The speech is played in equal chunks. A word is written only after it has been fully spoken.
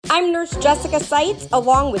I'm Nurse Jessica Seitz,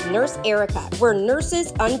 along with Nurse Erica. We're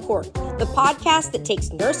Nurses Uncorked, the podcast that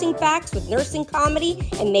takes nursing facts with nursing comedy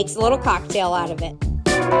and makes a little cocktail out of it.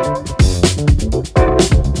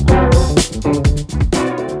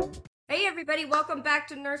 Hey everybody, welcome back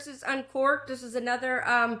to Nurses Uncorked. This is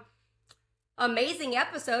another amazing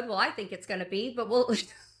episode. Well, I think it's going to be, but we'll...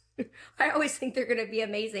 I always think they're going to be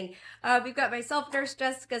amazing. We've got myself, Nurse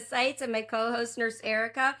Jessica Seitz, and my co-host, Nurse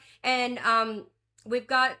Erica, and we've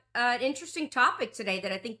got an interesting topic today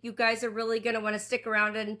that I think you guys are really going to want to stick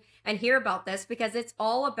around and hear about this, because it's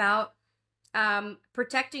all about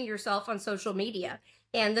protecting yourself on social media.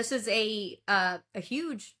 And this is a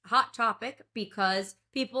huge hot topic because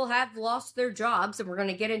people have lost their jobs, and we're going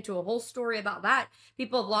to get into a whole story about that.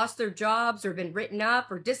 People have lost their jobs or been written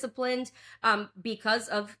up or disciplined because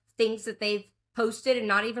of things that they've posted and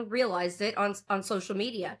not even realized it on social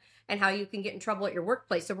media, and how you can get in trouble at your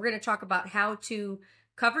workplace. So we're going to talk about how to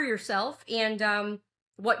cover yourself and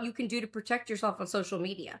what you can do to protect yourself on social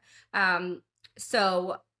media.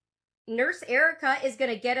 So Nurse Erica is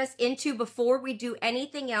going to get us into, before we do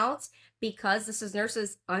anything else, because this is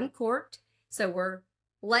Nurses Uncorked. So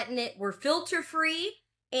we're filter free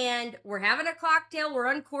and we're having a cocktail, we're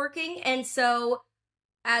uncorking. And so,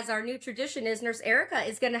 as our new tradition is, Nurse Erica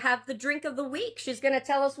is going to have the drink of the week. She's going to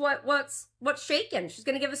tell us what's shaking. She's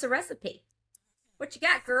going to give us a recipe. What you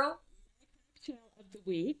got, girl? Of the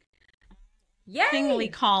week. Yay!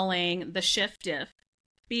 Calling the shift diff,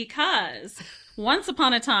 because once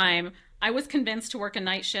upon a time I was convinced to work a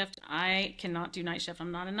night shift. I cannot do night shift.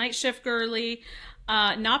 I'm not a night shift girly.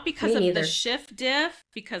 Not because of the shift diff,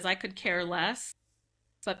 because I could care less,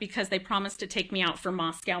 but because they promised to take me out for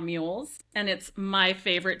Moscow Mules, and it's my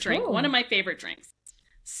favorite drink. One of my favorite drinks.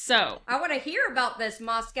 So I want to hear about this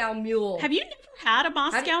Moscow Mule. Have you never had a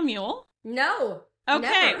Moscow Mule? No.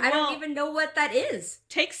 Okay. Never. I don't even know what that is.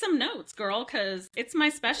 Take some notes, girl, because it's my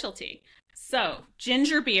specialty. So,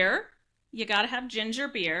 ginger beer. You gotta have ginger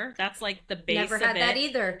beer. That's like the base of it. Never had that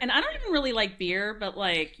either. And I don't even really like beer, but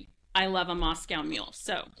like, I love a Moscow Mule.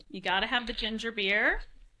 So, you gotta have the ginger beer.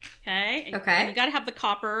 Okay. And you gotta have the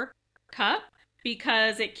copper cup,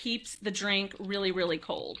 because it keeps the drink really, really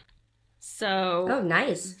cold. So, oh,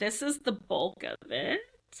 nice. This is the bulk of it.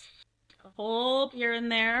 A whole beer in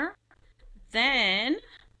there. Then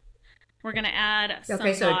we're going to add some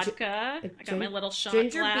vodka. I got my little shot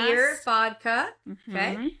ginger glass. Beer, vodka. Mm-hmm.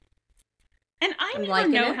 Okay. And I never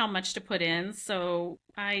know how much to put in, so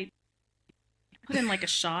I put in like a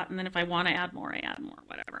shot, and then if I want to add more, I add more,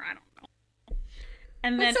 whatever. I don't know.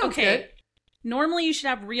 And then, good. Normally you should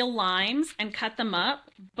have real limes and cut them up,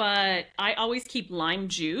 but I always keep lime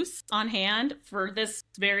juice on hand for this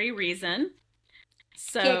very reason.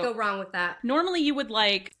 So can't go wrong with that. Normally you would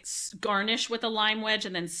like garnish with a lime wedge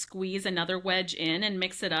and then squeeze another wedge in and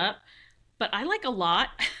mix it up. But I like a lot,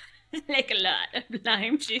 like a lot of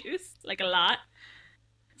lime juice, like a lot.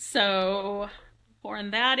 So pouring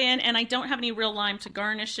that in, and I don't have any real lime to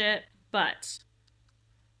garnish it, but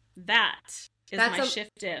that's my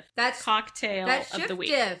shift diff. That's cocktail of the week.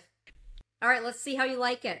 Diff. All right, let's see how you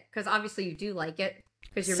like it, because obviously you do like it.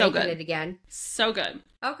 Because you're so making good. it again. So good.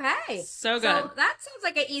 Okay. So good. So that sounds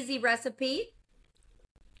like an easy recipe.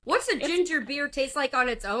 What's a ginger beer taste like on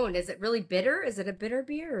its own? Is it really bitter? Is it a bitter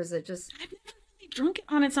beer, or is it just... I've never really drunk it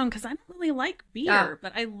on its own, because I don't really like beer,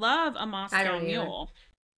 but I love a Moscow Mule.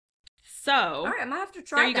 So... All right, I'm going to have to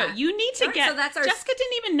try that. There you go. You need to get... So that's our... Jessica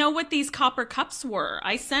didn't even know what these copper cups were.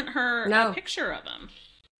 I sent her a picture of them.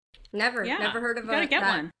 Never heard of you gotta get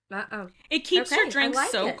one. It keeps your drink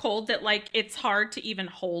so cold that like it's hard to even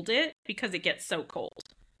hold it, because it gets so cold.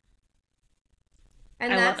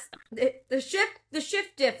 And that's the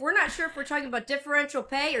shift diff. We're not sure if we're talking about differential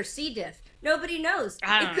pay or C diff. Nobody knows.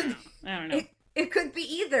 I don't know. It could be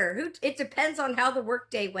either. It depends on how the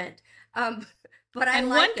workday went. But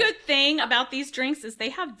one good thing about these drinks is they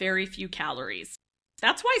have very few calories.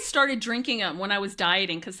 That's why I started drinking them when I was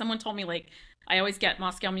dieting, because someone told me like, I always get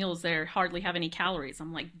Moscow Mules, they hardly have any calories.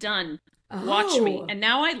 I'm like, done. Watch me. And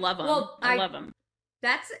now I love them. Well, I love them.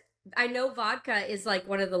 I know vodka is like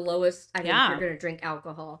one of the lowest, I think, if you're going to drink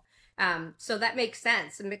alcohol. So that makes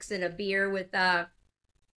sense. Mix in a beer with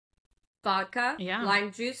vodka. Yeah.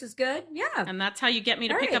 Lime juice is good. Yeah. And that's how you get me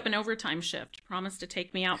to pick up an overtime shift. Promise to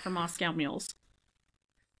take me out for Moscow Mules.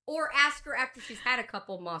 Or ask her after she's had a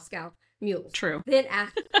couple Moscow Mules. True. Then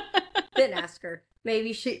ask her.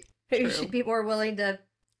 Maybe she'd be more willing to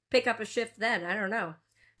pick up a shift then. I don't know.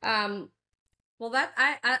 Well, that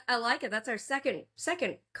I like it. That's our second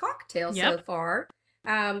cocktail so far.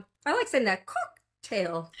 I like saying that,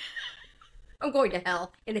 cocktail. I'm going to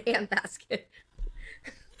hell in a handbasket.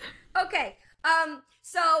 Okay.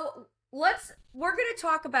 So we're going to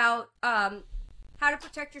talk about how to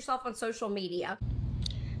protect yourself on social media.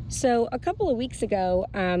 So a couple of weeks ago,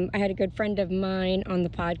 I had a good friend of mine on the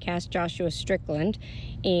podcast, Joshua Strickland,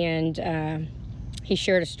 and he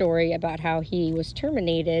shared a story about how he was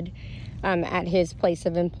terminated at his place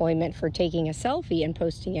of employment for taking a selfie and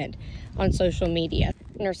posting it on social media.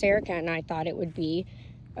 Nurse Erica and I thought it would be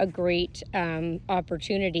a great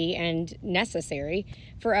opportunity and necessary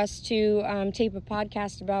for us to tape a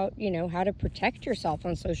podcast about, how to protect yourself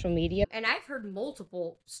on social media. And I've heard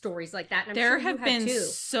multiple stories like that. And there have been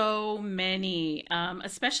so many,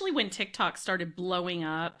 especially when TikTok started blowing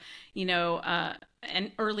up,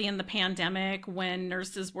 and early in the pandemic when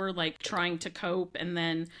nurses were like trying to cope and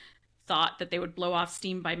then thought that they would blow off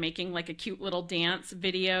steam by making like a cute little dance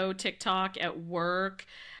video TikTok at work.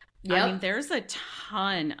 Yep. I mean, there's a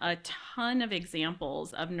ton of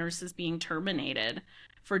examples of nurses being terminated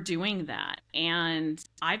for doing that. And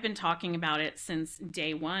I've been talking about it since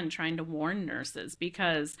day one, trying to warn nurses,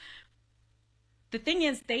 because the thing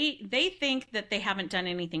is they think that they haven't done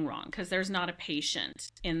anything wrong because there's not a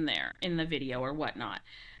patient in there in the video or whatnot.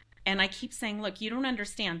 And I keep saying, look, you don't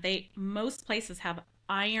understand. Most places have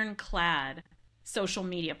ironclad social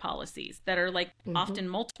media policies that are like often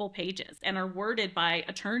multiple pages and are worded by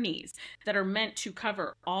attorneys that are meant to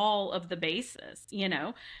cover all of the bases,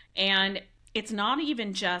 and it's not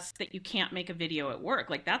even just that you can't make a video at work.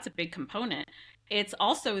 Like, that's a big component. It's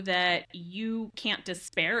also that you can't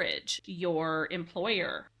disparage your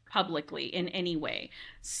employer publicly in any way.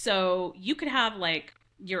 So you could have like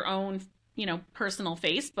your own, personal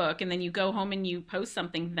Facebook, and then you go home and you post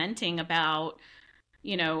something venting about,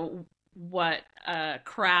 what a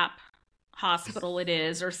crap hospital it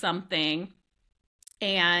is or something.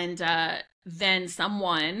 And then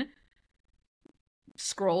someone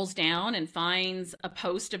scrolls down and finds a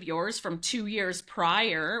post of yours from 2 years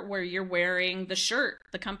prior where you're wearing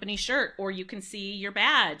the company shirt, or you can see your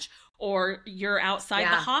badge, or you're outside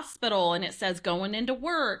the hospital and it says going into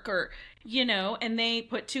work, or, and they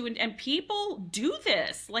put and people do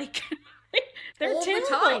this. Like, they're all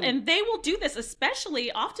terrible, and they will do this.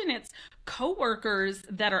 Especially often it's coworkers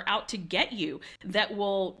that are out to get you, that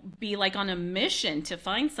will be like on a mission to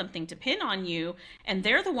find something to pin on you, and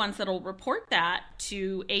they're the ones that'll report that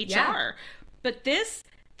to HR. Yeah. But this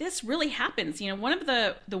really happens. One of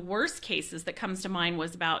the worst cases that comes to mind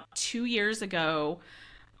was about 2 years ago,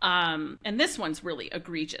 and this one's really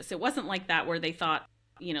egregious. It wasn't like that where they thought,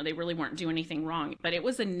 they really weren't doing anything wrong, but it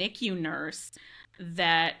was a NICU nurse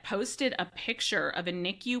that posted a picture of a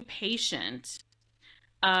NICU patient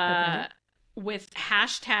with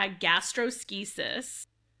hashtag gastroschisis,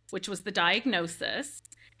 which was the diagnosis,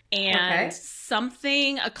 and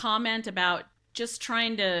a comment about just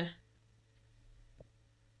trying to,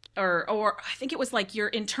 or I think it was like your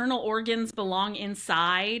internal organs belong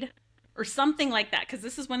inside or something like that, because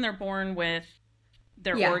this is when they're born with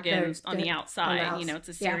their organs on the outside. It's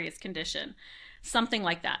a serious condition, something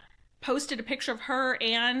like that. Posted a picture of her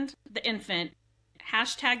and the infant,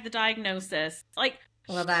 hashtag the diagnosis, like,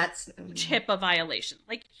 well, that's HIPAA violation,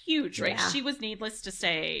 like huge, right? She was, needless to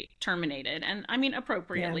say, terminated, and I mean,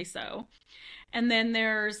 appropriately so. And then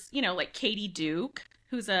there's, like Katie Duke,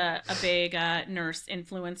 who's a big nurse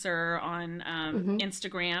influencer on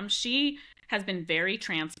Instagram. She has been very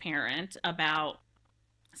transparent about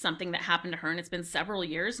something that happened to her, and it's been several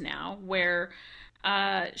years now, where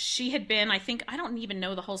she had been, I don't even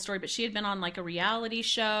know the whole story, but she had been on like a reality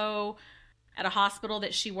show at a hospital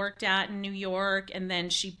that she worked at in New York. And then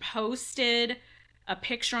she posted a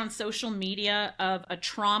picture on social media of a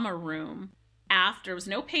trauma room after. There was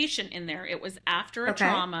no patient in there. It was after a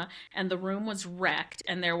trauma, and the room was wrecked.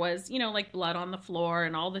 And there was, like blood on the floor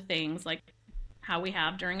and all the things like how we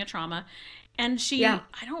have during a trauma. And she, I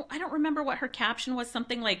don't remember what her caption was,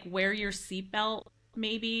 something like wear your seatbelt,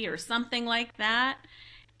 maybe, or something like that.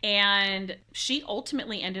 And she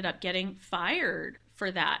ultimately ended up getting fired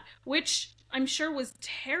for that, which I'm sure was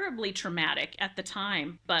terribly traumatic at the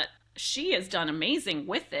time, but she has done amazing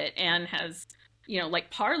with it and has,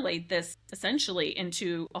 parlayed this essentially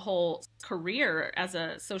into a whole career as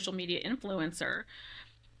a social media influencer.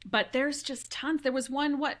 But there's just tons. There was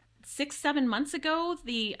one, 6-7 months ago,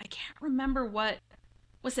 I can't remember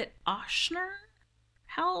was it Ochsner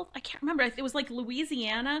Health? I can't remember. It was like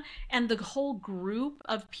Louisiana, and the whole group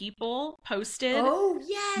of people posted. Oh,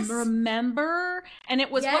 yes. Remember? And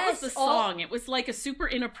it was, what was the song? It was like a super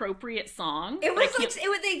inappropriate song. It was like,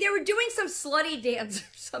 they were doing some slutty dance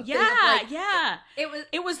or something. Yeah.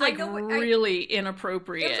 It was like really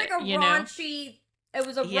inappropriate. It was like a raunchy, it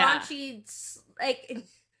was a raunchy, like,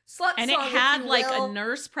 slut And it song, if had you like a will.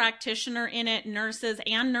 nurse practitioner in it, nurses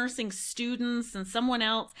and nursing students and someone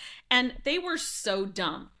else. And they were so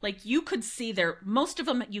dumb. Like you could see most of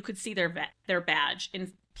them, you could see their badge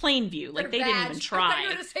in plain view. Like they didn't even try. I thought you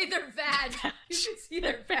were going to say their badge. You could see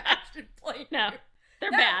their badge in plain view. No,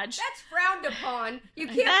 their badge. That's frowned upon. You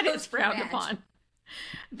can't That post is frowned badge. upon.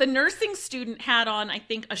 The nursing student had on, I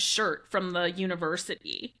think, a shirt from the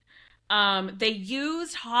university. They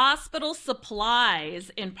used hospital supplies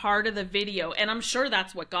in part of the video, and I'm sure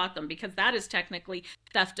that's what got them, because that is technically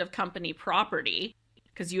theft of company property,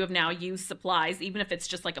 because you have now used supplies, even if it's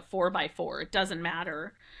just like a 4x4, it doesn't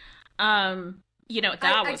matter. You know,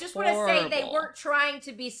 that I was just horrible. want to say they weren't trying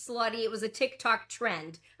to be slutty. It was a TikTok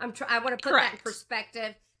trend. I want to put that in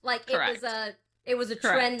perspective. Like it was a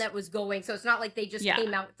trend that was going. So it's not like they just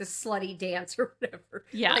came out with the slutty dance or whatever.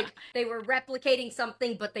 Yeah. Like they were replicating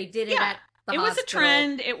something, but they did it at the hospital. Was a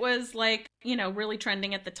trend. It was like, you know, really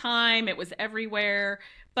trending at the time. It was everywhere.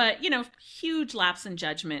 But, you know, huge lapse in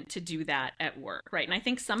judgment to do that at work, right? And I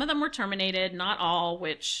think some of them were terminated, not all,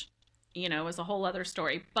 which, you know, is a whole other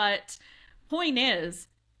story. But point is,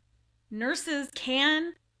 nurses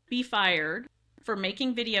can be fired for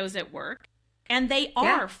making videos at work, and they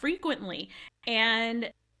are frequently.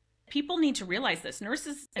 And people need to realize this.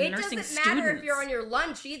 Nurses and nursing students. It doesn't matter if you're on your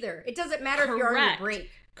lunch either. It doesn't matter if you're on your break.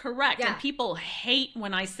 Correct. Yeah. And people hate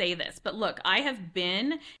when I say this. But look, I have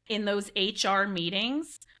been in those HR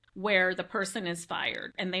meetings where the person is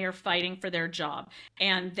fired and they are fighting for their job,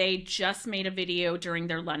 and they just made a video during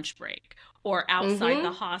their lunch break or outside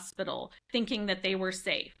the hospital thinking that they were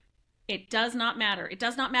safe. It does not matter. It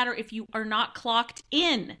does not matter if you are not clocked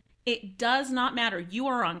in. It does not matter. You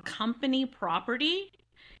are on company property,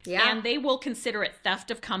 and they will consider it theft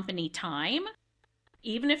of company time,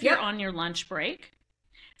 even if you're on your lunch break.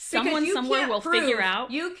 Someone somewhere will figure out.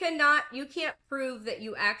 You can't prove that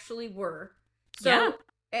you actually were. So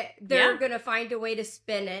they're going to find a way to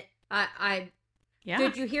spin it.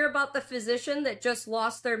 Did you hear about the physician that just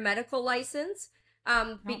lost their medical license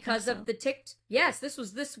because of the TikTok? Yes, this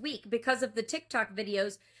was this week because of the TikTok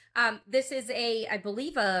videos. This is I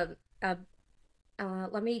believe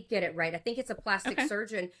let me get it right. I think it's a plastic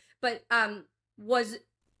surgeon, but was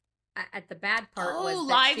at the bad part was that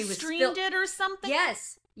live she was streamed it or something.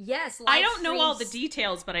 Yes. I don't know all the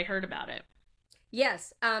details, but I heard about it.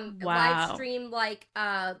 Yes. Live stream like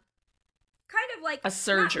kind of like a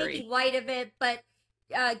surgery. Not making light of it, but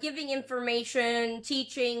giving information,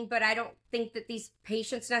 teaching. But I don't think that these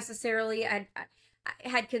patients necessarily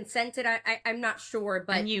had consented. I'm not sure,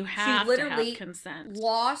 but and you have she literally to have consent.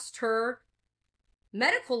 Lost her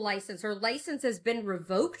medical license. Her license has been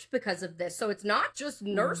revoked because of this. So it's not just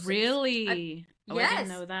nurses. Really? Yes. I didn't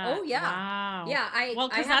know that. Oh yeah. Wow. Yeah.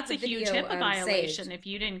 Because that's a huge HIPAA violation saved. if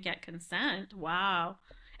you didn't get consent. Wow.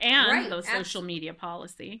 And the social media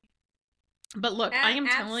policy. But look, I am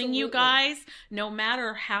telling you guys, no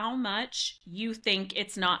matter how much you think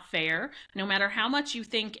it's not fair, no matter how much you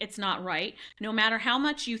think it's not right, no matter how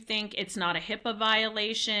much you think it's not a HIPAA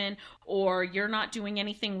violation or you're not doing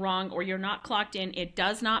anything wrong or you're not clocked in, it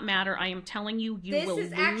does not matter. I am telling you, you will lose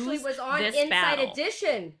this battle. This actually was on Inside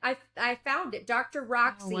Edition. I found it. Dr.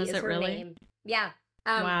 Roxy is her name. Yeah.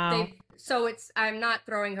 Wow. So I'm not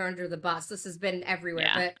throwing her under the bus. This has been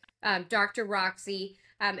everywhere. But Dr. Roxy...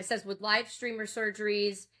 it says with live streamer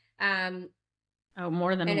surgeries,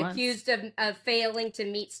 more than and once. Accused of failing to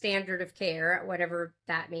meet standard of care, whatever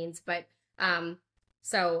that means. But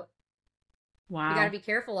so wow, you got to be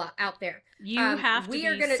careful out there. You have to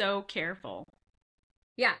be so careful.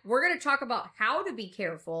 Yeah, we're gonna talk about how to be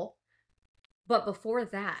careful, but before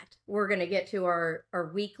that, we're gonna get to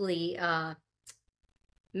our weekly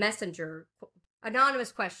messenger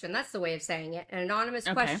anonymous question. That's the way of saying it. An anonymous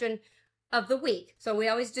question of the week. So we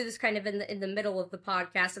always do this kind of in the middle of the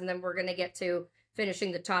podcast, and then we're going to get to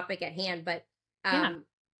finishing the topic at hand. But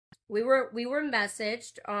we were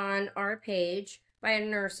messaged on our page by a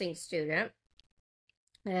nursing student,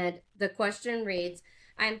 and the question reads: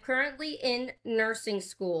 I am currently in nursing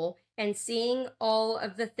school and seeing all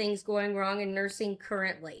of the things going wrong in nursing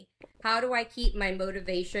currently. How do I keep my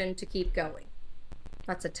motivation to keep going?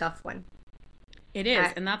 That's a tough one. It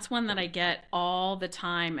is, and that's one that I get all the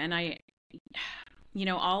time, and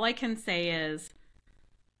all I can say is,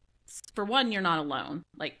 for one, you're not alone.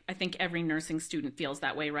 Like, I think every nursing student feels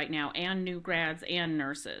that way right now, and new grads and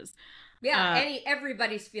nurses. Yeah,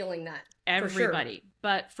 everybody's feeling that. Everybody. For sure.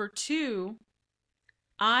 But for two,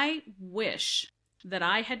 I wish that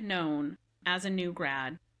I had known as a new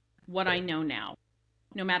grad what I know now.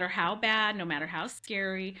 no matter how bad, no matter how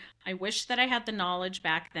scary. I wish that I had the knowledge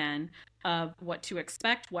back then of what to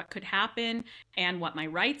expect, what could happen, and what my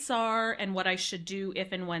rights are, and what I should do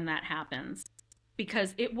if and when that happens.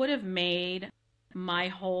 Because it would have made my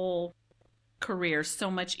whole career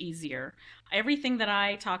so much easier. Everything that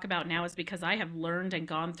I talk about now is because I have learned and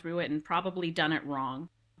gone through it and probably done it wrong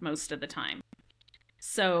most of the time.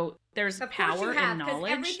 So there's power in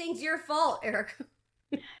knowledge. Everything's your fault, Erica.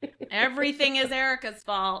 Everything is Erica's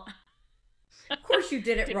fault. Of course you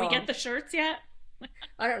did it wrong. Did we get the shirts yet?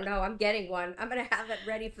 I don't know. I'm getting one. I'm going to have it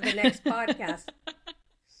ready for the next podcast.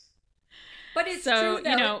 But it's true,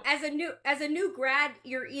 though. As a new grad,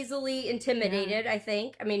 you're easily intimidated, I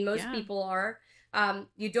think. I mean, most people are.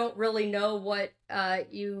 You don't really know what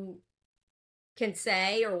you can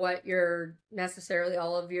say or what your necessarily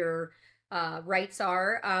all of your rights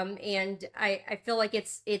are. And I feel like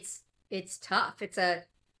it's tough. It's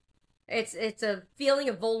a feeling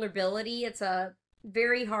of vulnerability. It's a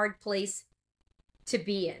very hard place to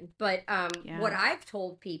be in. But what I've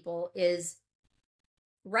told people is,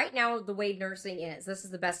 right now, the way nursing is, this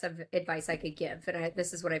is the best advice I could give. And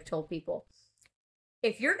this is what I've told people.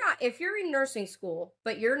 If you're in nursing school,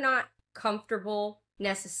 but you're not comfortable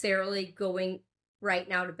necessarily going right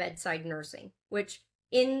now to bedside nursing, which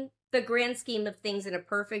in the grand scheme of things, in a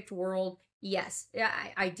perfect world, yes,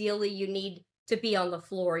 ideally you need to be on the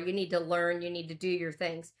floor. You need to learn, you need to do your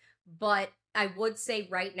things. But I would say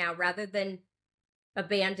right now, rather than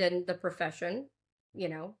abandon the profession,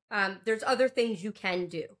 there's other things you can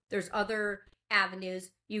do. There's other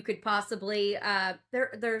avenues you could possibly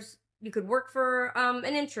you could work for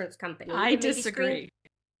an insurance company. I disagree.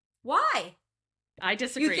 Why? I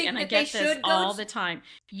disagree, and I get this all the time.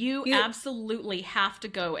 You absolutely have to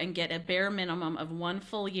go and get a bare minimum of 1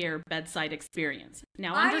 full year bedside experience.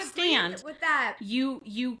 Now, understand, I agree with that.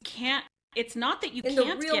 You can't. It's not that you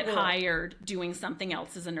can't get hired doing something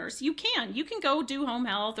else as a nurse. You can go do home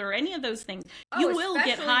health or any of those things. You will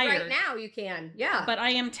get hired. Right now you can. Yeah. But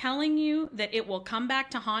I am telling you that it will come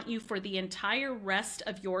back to haunt you for the entire rest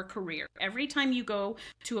of your career. Every time you go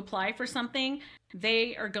to apply for something,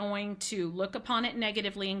 they are going to look upon it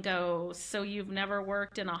negatively and go, so you've never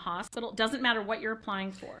worked in a hospital? Doesn't matter what you're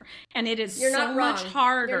applying for. And it is so much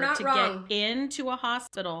harder to get into a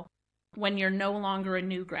hospital when you're no longer a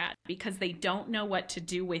new grad, because they don't know what to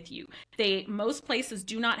do with you. Most places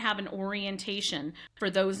do not have an orientation for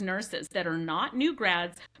those nurses that are not new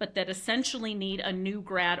grads, but that essentially need a new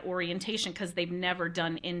grad orientation because they've never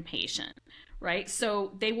done inpatient, right?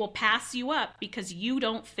 So they will pass you up because you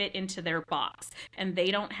don't fit into their box and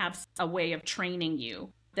they don't have a way of training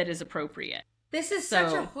you that is appropriate. This is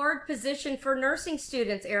such a hard position for nursing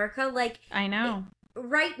students, Erica. I know.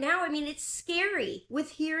 Right now, I mean, it's scary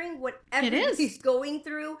with hearing what everybody's going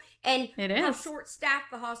through and how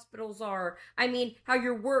short-staffed the hospitals are. I mean, how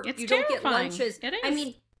your work, you don't get lunches. It is. I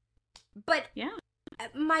mean, but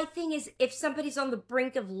my thing is, if somebody's on the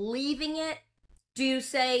brink of leaving it, do you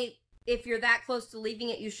say, if you're that close to leaving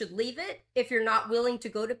it, you should leave it? If you're not willing to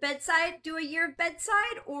go to bedside, do a year of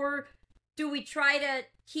bedside? Or do we try to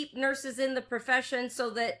keep nurses in the profession so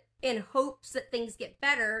that in hopes that things get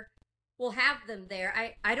better, we'll have them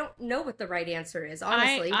there? I don't know what the right answer is,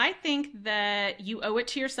 honestly. I think that you owe it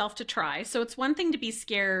to yourself to try. So it's one thing to be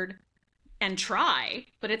scared and try,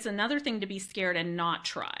 but it's another thing to be scared and not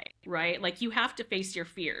try, right? Like, you have to face your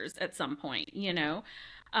fears at some point,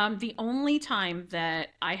 The only time that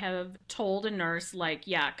I have told a nurse,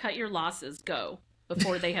 cut your losses, go,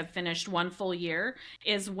 before they have finished 1 full year,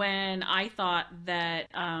 is when I thought that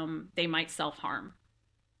they might self-harm.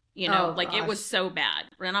 It was so bad.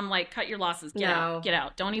 And I'm like, cut your losses, get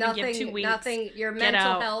out. Don't even give 2 weeks. Your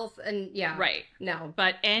mental health and Right. No.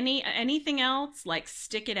 But anything else,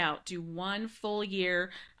 stick it out. Do 1 full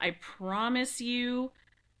year. I promise you,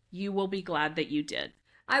 you will be glad that you did.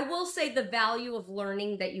 I will say the value of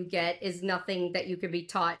learning that you get is nothing that you can be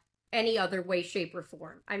taught any other way, shape, or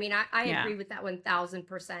form. I mean, I agree with that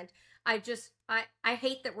 1,000%. I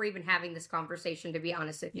hate that we're even having this conversation, to be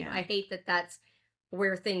honest with you. I hate that that's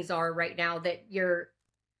where things are right now, that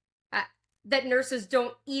that nurses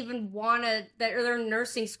don't even want to, that they're in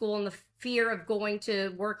nursing school, and the fear of going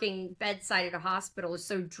to working bedside at a hospital is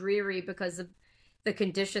so dreary because of the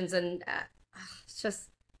conditions, and it's just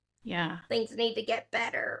things need to get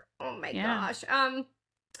better. Oh my gosh.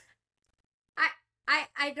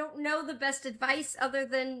 I don't know the best advice other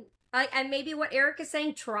than and maybe what Eric is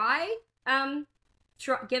saying, try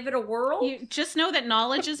give it a whirl. You just know that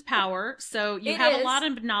knowledge is power. So you It have is. a lot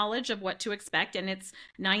of knowledge of what to expect, and it's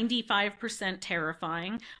 95%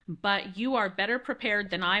 terrifying, but you are better prepared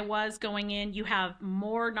than I was going in. You have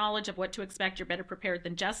more knowledge of what to expect. You're better prepared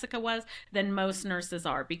than Jessica was, than most nurses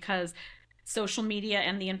are, because social media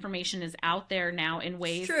and the information is out there now in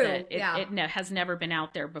ways True. that Yeah. it has never been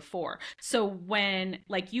out there before. So when,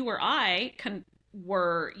 like, you or I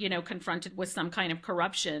were, confronted with some kind of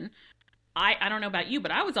corruption, I don't know about you,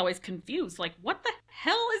 but I was always confused. Like, what the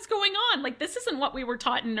hell is going on? Like, this isn't what we were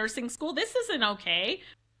taught in nursing school. This isn't okay.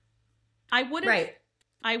 I would have Right.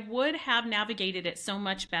 I would have navigated it so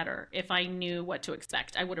much better if I knew what to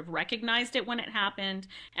expect. I would have recognized it when it happened,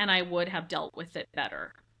 and I would have dealt with it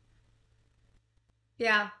better.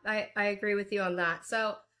 Yeah, I agree with you on that.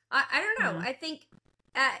 So I don't know. Mhm. I think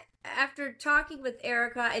after talking with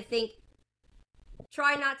Erica, I think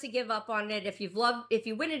try not to give up on it. If you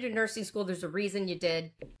went into nursing school, there's a reason you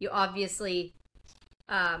did. You obviously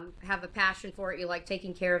have a passion for it. You like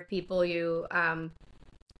taking care of people. You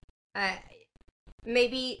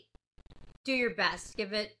maybe do your best.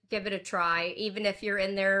 Give it a try, even if you're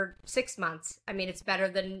in there 6 months. I mean, it's better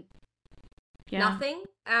than nothing.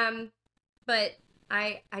 But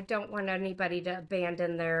I don't want anybody to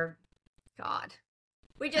abandon their God.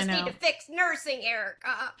 We just need to fix nursing,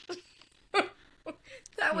 Erica.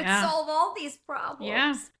 That would solve all these problems.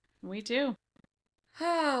 Yeah, we do.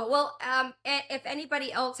 Oh, well, if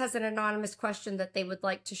anybody else has an anonymous question that they would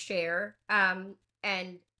like to share and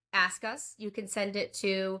ask us, you can send it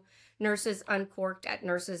to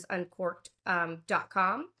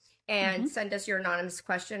nursesuncorked@nursesuncorked.com and send us your anonymous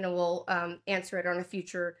question, and we'll answer it on a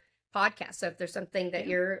future podcast. So if there's something that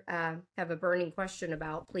you're have a burning question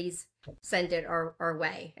about, please send it our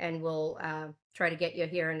way, and we'll try to get you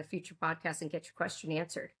here in a future podcast and get your question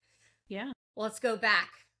answered. Yeah. Well, let's go back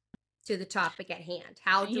to the topic at hand.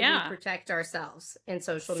 How do we protect ourselves in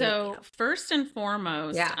social media? So first and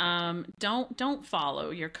foremost, don't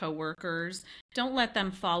follow your coworkers. Don't let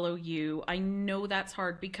them follow you. I know that's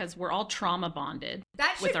hard because we're all trauma bonded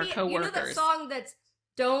with our coworkers. You know that song that's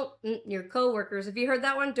 "Don't your coworkers"? Have you heard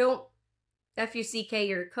that one? Don't FUCK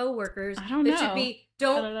your coworkers. I don't know. It should be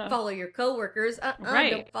don't follow your coworkers.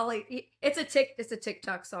 Right. Don't follow. It's a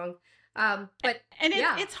TikTok song. But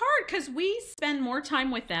it's hard because we spend more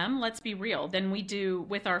time with them, let's be real, than we do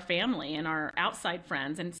with our family and our outside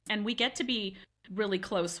friends, and we get to be really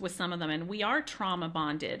close with some of them, and we are trauma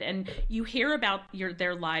bonded, and you hear about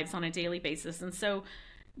their lives on a daily basis, and so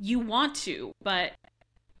you want to, but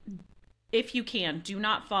if you can, do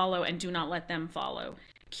not follow and do not let them follow.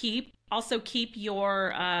 Keep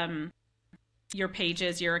your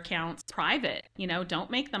pages, your accounts private. Don't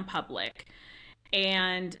make them public.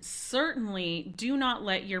 And certainly do not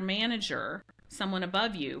let your manager, someone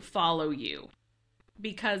above you, follow you,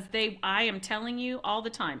 because I am telling you all the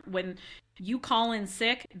time, when you call in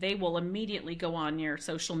sick, they will immediately go on your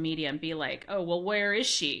social media and be like, oh, well, where is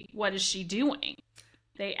she? What is she doing?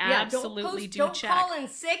 They absolutely don't check. Call in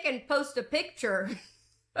sick and post a picture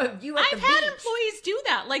of you at the beach. I've had employees do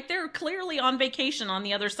that. Like, they're clearly on vacation on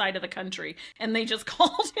the other side of the country, and they just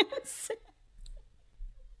called in sick.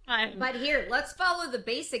 But here, let's follow the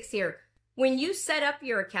basics here. When you set up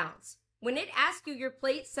your accounts, when it asks you your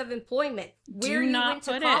place of employment, where you went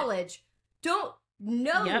to college, no.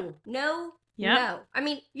 I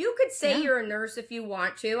mean, you could say you're a nurse if you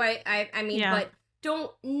want to. I mean, but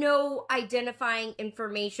don't no identifying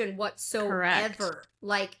information whatsoever.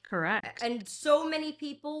 Correct. And so many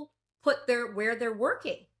people put where they're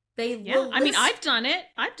working. They I mean, I've done it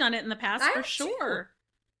in the past for sure.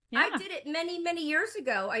 Yeah. I did it many, many years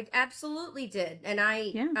ago. I absolutely did. And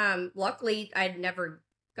luckily I'd never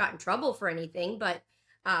got in trouble for anything, but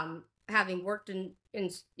having worked in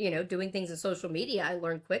doing things in social media, I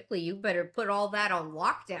learned quickly, you better put all that on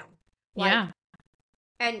lockdown.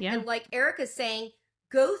 And like Erica's saying,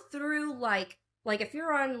 go through like if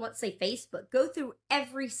you're on, let's say, Facebook, go through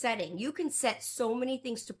every setting. You can set so many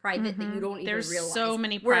things to private that you don't even realize. There's so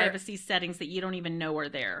many privacy settings that you don't even know are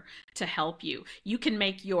there to help you. You can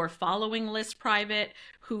make your following list private,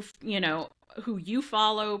 who you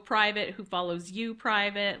follow private, who follows you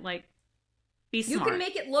private. Like, be smart. You can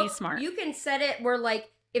make it look smart. You can set it where, like,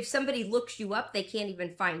 if somebody looks you up, they can't even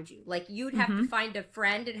find you. Like, you'd have to find a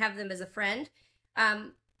friend and have them as a friend.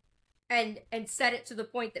 And set it to the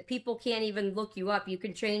point that people can't even look you up. You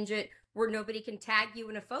can change it where nobody can tag you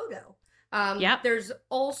in a photo. There's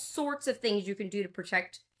all sorts of things you can do to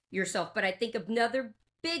protect yourself. But I think another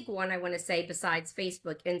big one I want to say, besides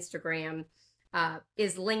Facebook, Instagram,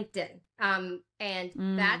 is LinkedIn. And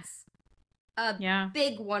a Yeah.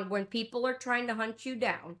 big one when people are trying to hunt you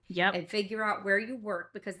down Yep. and figure out where you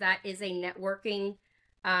work, because that is a networking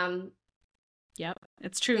um Yep.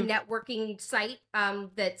 It's a true. networking site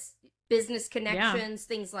that's business Yeah. connections,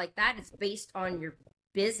 things like that. It's based on your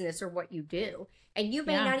business or what you do. And you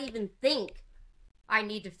may Yeah. not even think I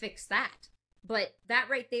need to fix that. But that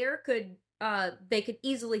right there could they could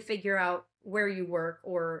easily figure out where you work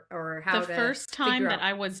or how The to first time figure that out.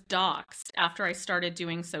 I was doxxed after I started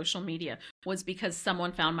doing social media was because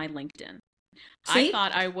someone found my LinkedIn. I See?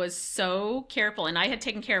 thought I was so careful, and I had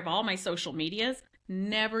taken care of all my social medias.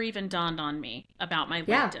 Never even dawned on me about my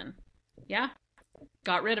Yeah. LinkedIn. Yeah.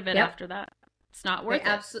 Got rid of it Yep. after that. It's not They worth it.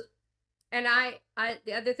 absolutely. And I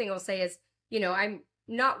the other thing I'll say is, I'm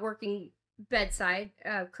not working bedside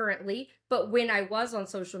currently, but when I was on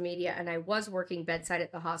social media and I was working bedside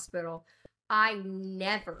at the hospital, I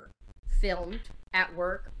never filmed at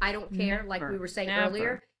work. I don't care, like we Never. were saying Never.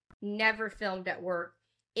 earlier, never filmed at work.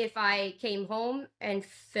 If I came home and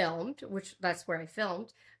filmed, which that's where I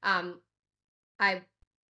filmed, I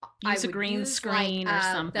Use a would green use screen or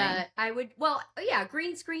something. I would, well, yeah,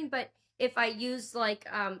 green screen, but if I use like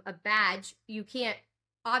a badge, you can't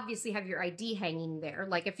obviously have your ID hanging there.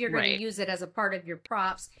 Like if you're going Right. to use it as a part of your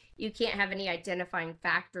props, you can't have any identifying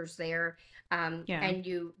factors there. Yeah. And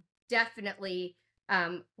you definitely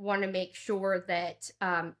want to make sure that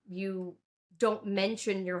you don't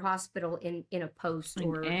mention your hospital in a post In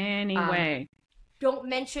or any way. don't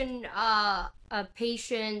mention a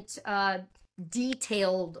patient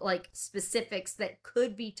detailed like specifics that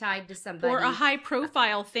could be tied to somebody. Or a high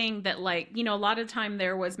profile thing that, like, a lot of time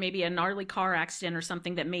there was maybe a gnarly car accident or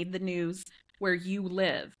something that made the news where you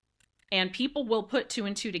live. And people will put two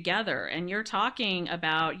and two together. And you're talking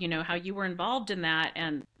about, how you were involved in that.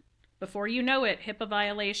 And before you know it, HIPAA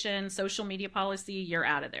violation, social media policy, you're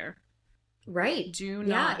out of there. Right. Do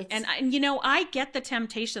Yeah, not. it's- And I get the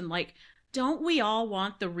temptation. Like, don't we all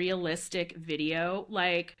want the realistic video?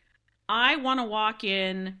 Like, I want to walk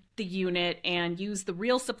in the unit and use the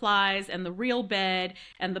real supplies and the real bed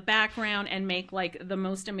and the background and make like the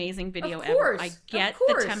most amazing video Of ever. course, I of get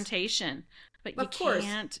course. the temptation, but you Of course.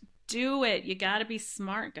 can't do it. You got to be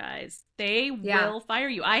smart, guys. They Yeah. will fire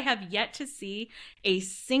you. I have yet to see a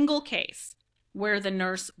single case where the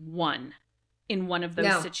nurse won in one of those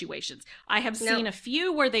No. situations. I have No. seen a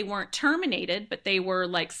few where they weren't terminated, but they were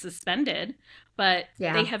like suspended, but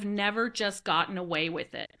Yeah. they have never just gotten away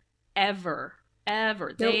with it. Ever.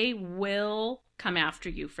 They will come after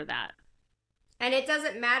you for that. And it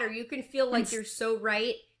doesn't matter. You can feel like you're so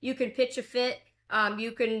right. You can pitch a fit.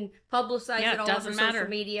 You can publicize Yeah, it it all over doesn't social matter.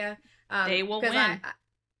 media. They will 'cause win.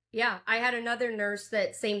 I had another nurse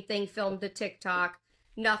that same thing filmed a TikTok.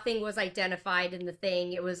 Nothing was identified in the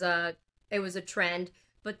thing. It was a trend,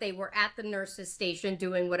 but they were at the nurse's station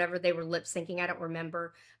doing whatever they were lip syncing. I don't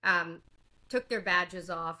remember. Took their badges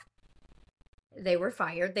off. They were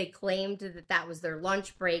fired. They claimed that was their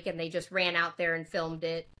lunch break, and they just ran out there and filmed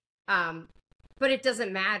it. But it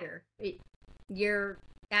doesn't matter. You're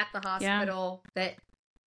at the hospital.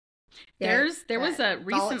 There was a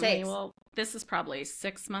recently, takes. well, this is probably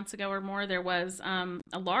 6 months ago or more, there was a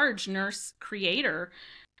large nurse creator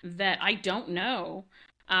that I don't know,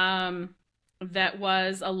 that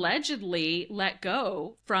was allegedly let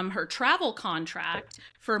go from her travel contract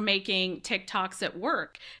for making TikToks at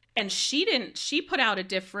work. And she put a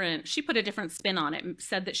different spin on it and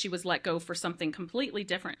said that she was let go for something completely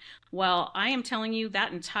different. Well, I am telling you,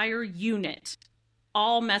 that entire unit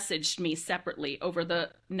all messaged me separately over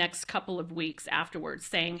the next couple of weeks afterwards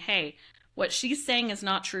saying, hey, what she's saying is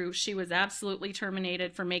not true. She was absolutely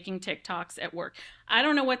terminated for making TikToks at work. I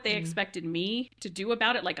don't know what they expected me to do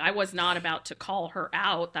about it. Like, I was not about to call her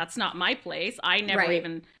out. That's not my place. I never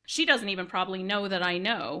Right. she doesn't even probably know that I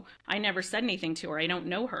know. I never said anything to her. I don't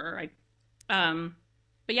know her.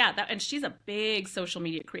 But yeah, and she's a big social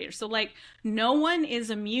media creator. So like, no one is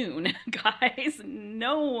immune, guys.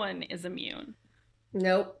 No one is immune.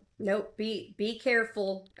 Nope. Be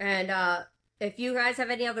careful. And if you guys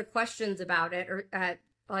have any other questions about it, or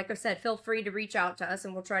like I said, feel free to reach out to us,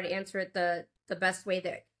 and we'll try to answer it the best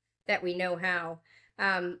way that we know how.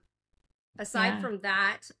 Aside from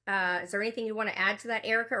that, is there anything you want to add to that,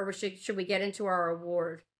 Erica, or should we get into our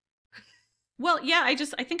award? Well, yeah, I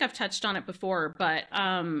think I've touched on it before, but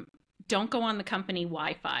don't go on the company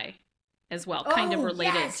Wi-Fi. as well, kind of Oh,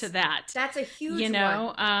 related yes. to that. That's a huge You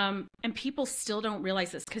know, one. and people still don't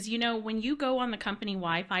realize this because, you know, when you go on the company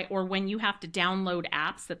Wi-Fi or when you have to download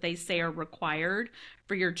apps that they say are required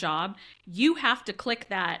for your job, you have to click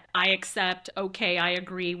that I accept, okay, I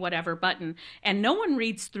agree, whatever button. And no one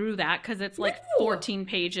reads through that because it's like No, 14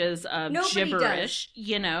 pages of nobody does. gibberish,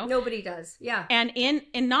 you know? Nobody does. Yeah. And in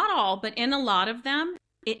not all, but in a lot of them,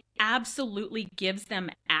 it absolutely gives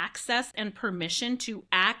them access and permission to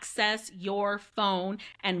access your phone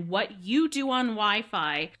and what you do on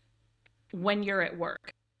Wi-Fi when you're at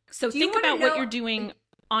work. So Do you think want to about what know? you're doing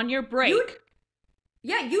on your break.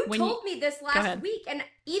 You when you told me this go last ahead. week, and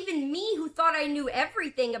even me, who thought I knew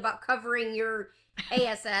everything about covering your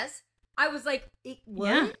ASS, I was like, "What?"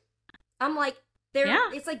 Yeah. I'm like, Yeah.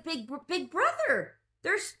 It's like Big Brother.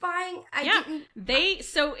 They're spying. Yeah.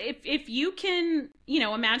 So if you can, you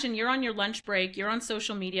know, imagine you're on your lunch break, you're on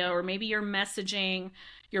social media, or maybe you're messaging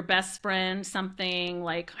your best friend something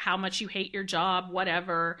like how much you hate your job,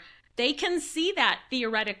 whatever. They can see that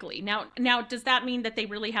theoretically. Now, does that mean that they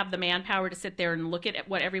really have the manpower to sit there and look at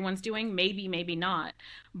what everyone's doing? Maybe, maybe not.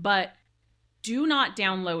 But do not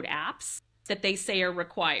download apps that they say are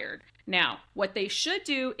required. Now, what they should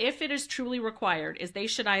do, if it is truly required, is they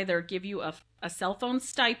should either give you a cell phone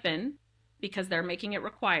stipend because they're making it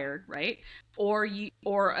required, right? Or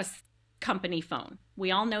a company phone.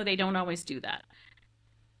 We all know they don't always do that.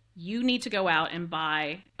 You need to go out and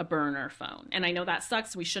buy a burner phone. And I know that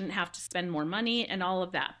sucks. We shouldn't have to spend more money and all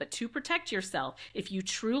of that. But to protect yourself, if you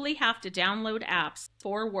truly have to download apps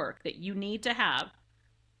for work that you need to have,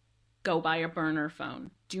 go buy a burner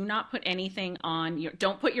phone. Do not put anything on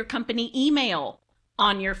don't put your company email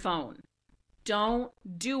on your phone. Don't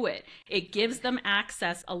do it. It gives them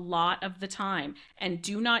access a lot of the time. And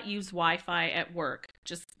do not use Wi-Fi at work.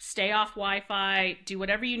 Just stay off Wi-Fi, do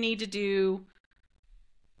whatever you need to do.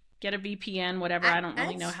 Get a VPN, whatever. I don't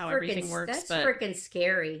really know how everything works. That's freaking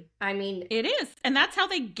scary. I mean, it is. And that's how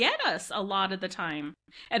they get us a lot of the time.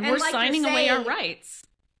 And we're like signing away our rights.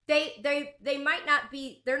 They might not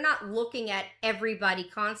be, they're not looking at everybody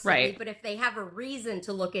constantly, right. But if they have a reason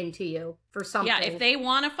to look into you for something. Yeah, if they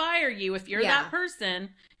want to fire you, if you're that person,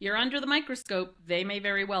 you're under the microscope, they may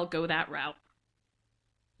very well go that route.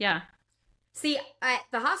 Yeah. See, at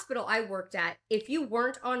the hospital I worked at, if you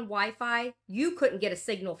weren't on Wi-Fi, you couldn't get a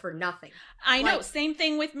signal for nothing. I know, same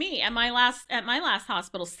thing with me at my last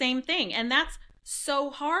hospital, same thing. And that's so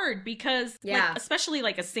hard because especially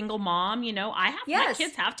like a single mom, you know, my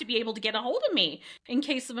kids have to be able to get a hold of me in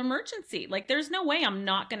case of emergency. Like there's no way I'm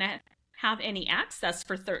not going to have any access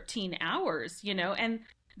for 13 hours, you know, and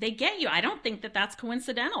they get you. I don't think that that's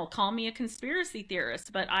coincidental. Call me a conspiracy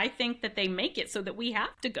theorist, but I think that they make it so that we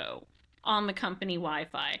have to go on the company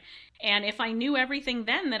Wi-Fi. And if I knew everything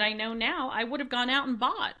then that I know now, I would have gone out and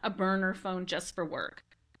bought a burner phone just for work.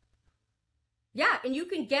 Yeah, and you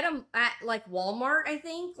can get them at like Walmart, I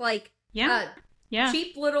think. Like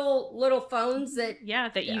cheap little phones that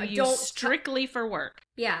that you use strictly for work.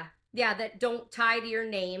 Yeah, that don't tie to your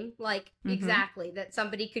name. Like exactly, that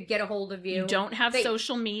somebody could get a hold of you. You don't have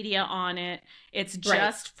social media on it. It's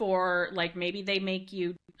just for like maybe they make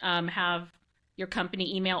you have your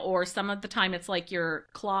company email, or some of the time it's like your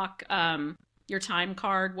clock, your time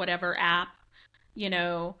card, whatever app, you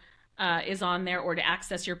know, is on there, or to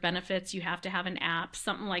access your benefits, you have to have an app,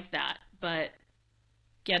 something like that. But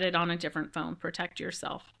get it on a different phone. Protect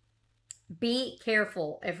yourself. Be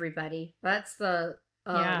careful, everybody. That's the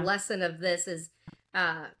lesson of this is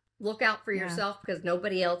look out for yourself because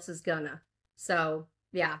nobody else is gonna. So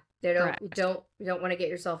you don't want to get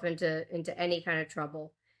yourself into any kind of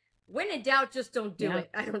trouble. When in doubt, just don't do it.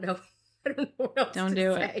 I don't know. I don't know what else don't to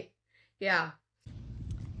do say. it. Yeah.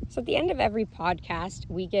 So at the end of every podcast,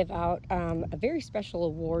 we give out a very special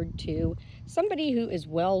award to somebody who is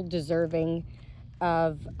well deserving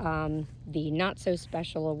of the Not So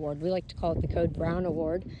Special Award. We like to call it the Code Brown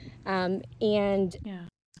Award. I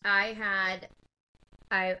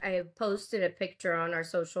posted a picture on our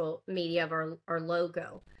social media of our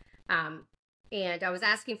logo. And I was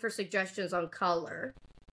asking for suggestions on color.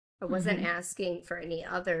 I wasn't asking for any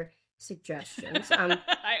other suggestions.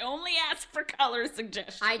 I only asked for color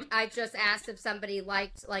suggestions. I just asked if somebody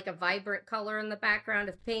liked like a vibrant color in the background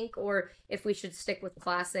of pink, or if we should stick with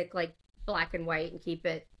classic like black and white and keep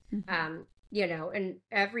it you know, and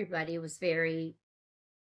everybody was very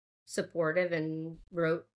supportive and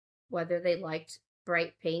wrote whether they liked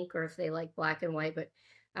bright pink or if they like black and white. But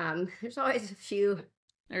there's always a few.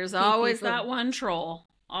 There's always that one troll.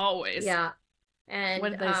 Always. Yeah. And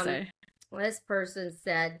what did they say? This person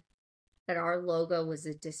said that our logo was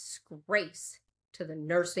a disgrace to the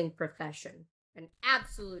nursing profession. An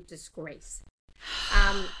absolute disgrace.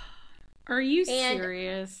 Are you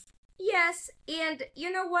serious? Yes, and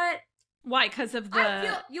you know what? Why? Because of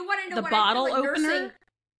you want to know the what bottle I feel like opener? nursing,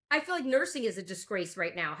 I feel like nursing is a disgrace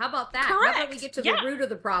right now. How about that? Correct. How about we get to the root of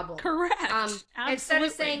the problem? Correct. Absolutely. Instead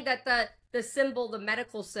of saying that the symbol, the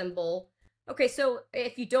medical symbol. Okay, so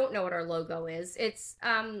if you don't know what our logo is, it's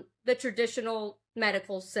the traditional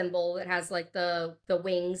medical symbol that has like the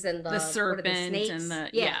wings and the serpent snakes? and the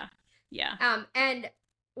yeah. And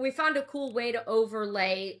we found a cool way to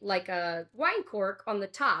overlay like a wine cork on the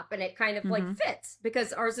top, and it kind of like fits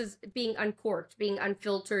because ours is being uncorked, being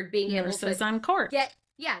unfiltered, being Nurses able to Uncorked.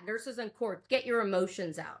 Nurses Uncorked. Get your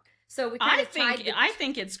emotions out. So we I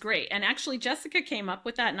think it's great, and actually Jessica came up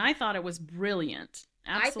with that, and I thought it was brilliant.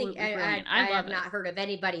 Absolutely brilliant. I have not heard of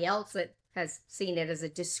anybody else that has seen it as a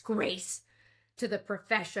disgrace to the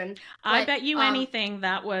profession. I bet you anything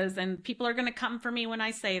that was, and people are going to come for me when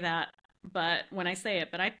I say that. But when I say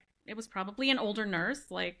it, it was probably an older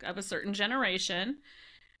nurse, like of a certain generation.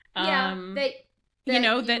 That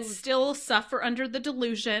still suffer under the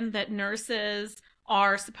delusion that nurses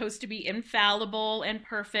are supposed to be infallible and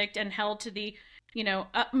perfect and held to the,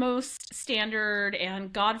 utmost standard.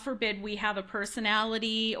 And God forbid we have a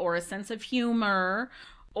personality or a sense of humor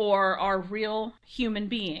or are real human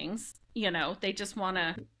beings. They just want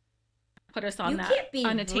to put us on that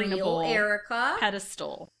unattainable Erica.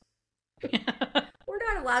 pedestal. We're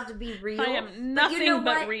not allowed to be real. I am nothing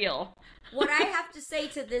but real. What I have to say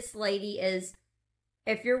to this lady is,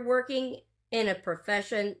 if you're working in a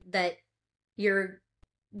profession that you're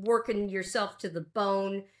working yourself to the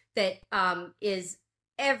bone, that is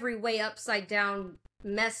every way upside down,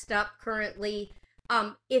 messed up currently,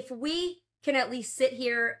 if we can at least sit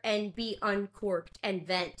here and be uncorked and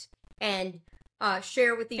vent and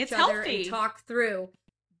share with each other and talk through,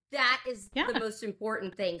 that is the most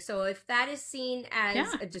important thing. So if that is seen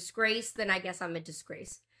as a disgrace, then I guess I'm a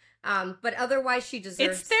disgrace. But otherwise, she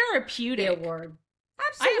deserves it's therapeutic. The award.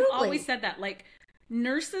 Absolutely. I have always said that, like,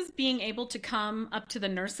 nurses being able to come up to the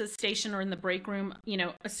nurses station or in the break room,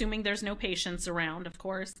 assuming there's no patients around, of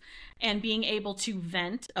course, and being able to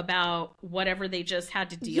vent about whatever they just had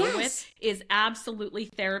to deal with is absolutely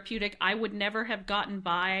therapeutic. I would never have gotten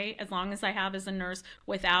by as long as I have as a nurse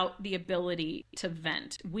without the ability to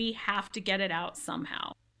vent. We have to get it out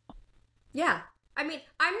somehow. Yeah. I mean,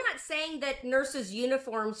 I'm not saying that nurses'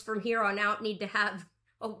 uniforms from here on out need to have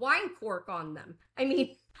a wine cork on them. I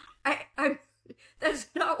mean, I'm that's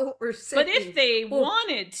not what we're saying. But if they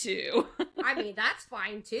wanted to, I mean, that's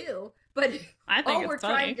fine too. But I think we're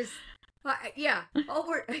trying to,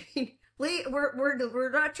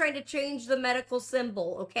 we're not trying to change the medical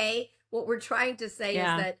symbol. Okay, what we're trying to say is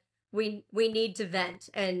that we need to vent,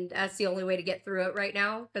 and that's the only way to get through it right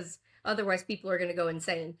now, because otherwise people are going to go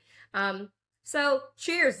insane. So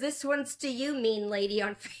cheers. This one's to you, mean lady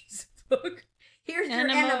on Facebook. Here's your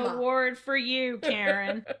enema award for you,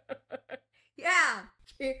 Karen. Yeah,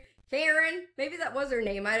 Karen. Maybe that was her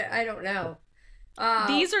name. I don't know.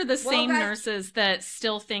 These are the same nurses that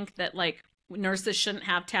still think that, like, nurses shouldn't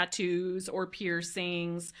have tattoos or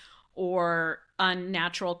piercings or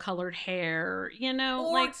unnatural colored hair.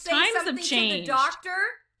 Or like, say times something have changed. to the doctor,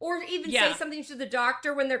 or even say something to the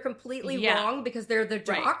doctor when they're completely wrong because they're the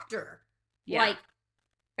doctor. Yeah. Like,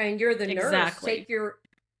 and you're the nurse. Exactly.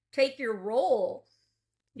 Take your role.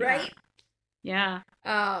 Right? Yeah.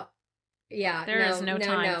 Yeah. There is no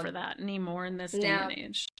time for that anymore in this day and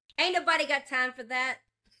age. Ain't nobody got time for that.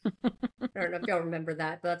 I don't know if y'all remember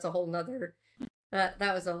that, but that's a whole nother that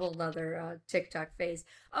was a whole nother TikTok phase.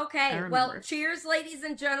 Okay, well, cheers, ladies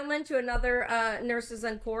and gentlemen, to another Nurses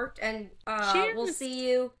Uncorked, and we'll see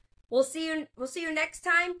you next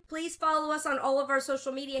time. Please follow us on all of our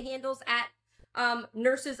social media handles at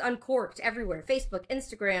Nurses Uncorked everywhere: Facebook,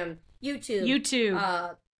 Instagram,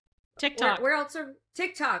 YouTube, TikTok. Where else are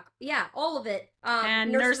TikTok? Yeah, all of it.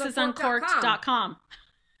 And nursesuncorked.com.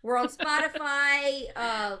 We're on Spotify,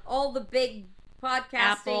 all the big podcasting,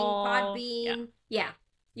 Apple, Podbean. Yeah,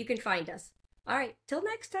 you can find us. All right, till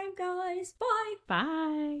next time, guys. Bye.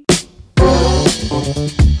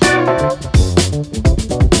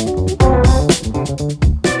 Bye.